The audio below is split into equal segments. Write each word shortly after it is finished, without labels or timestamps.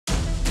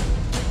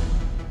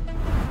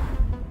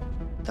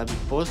Da bi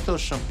postao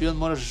šampion,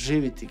 moraš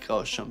živjeti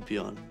kao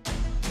šampion.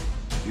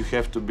 You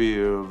have to be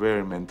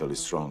very mentally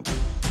strong.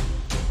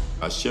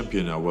 As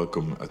champion, I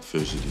welcome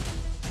adversity.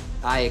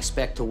 I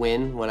expect to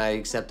win when I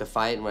accept a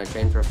fight and when I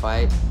train for a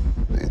fight.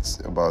 It's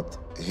about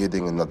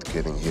hitting and not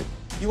getting hit.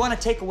 You want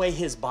to take away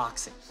his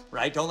boxing,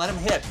 right? Don't let him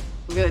hit.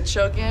 I'm gonna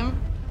choke him.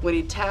 When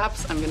he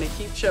taps, I'm gonna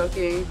keep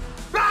choking.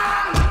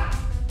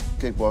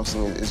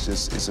 Kickboxing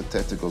it's a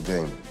tactical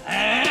game.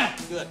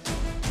 Good.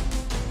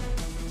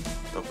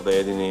 Tako da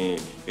jedini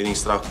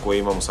strah koji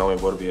imam u samoj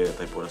borbi je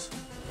taj poraz.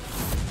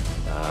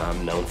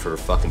 I'm known for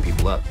fucking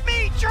people up.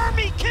 Me,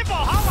 Jeremy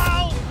Kimball,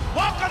 hello!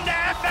 Welcome to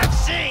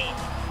FFC!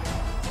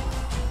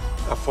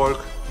 Erfolg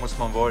muss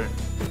man wollen.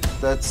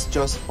 That's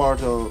just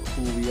part of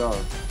who we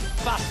are.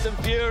 Fast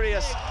and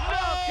furious.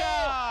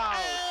 Knockout!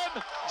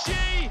 MG!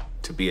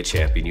 To be a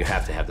champion, you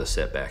have to have those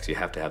setbacks. You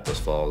have to have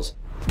those falls.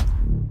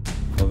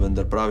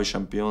 Vendar pravi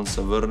šampion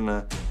se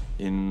vrne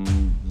in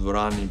v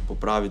dvorani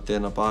popravi te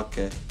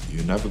napake.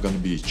 You're never going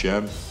to be a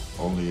champ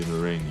only in the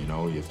ring, you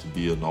know. You have to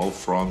be on all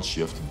fronts,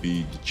 you have to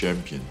be the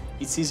champion.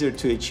 It's easier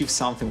to achieve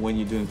something when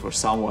you're doing for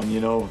someone, you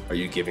know. Are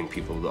you giving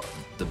people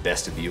the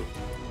best of you?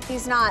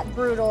 He's not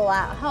brutal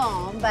at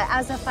home, but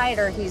as a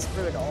fighter, he's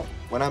brutal.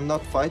 When I'm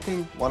not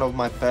fighting, one of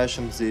my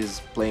passions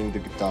is playing the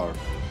guitar.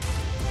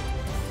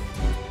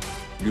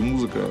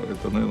 Музыка —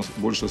 это, наверное,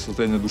 больше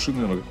состояние души,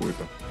 наверное,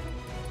 какое-то.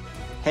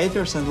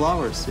 Haters and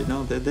lovers, you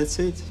know, that's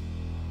it.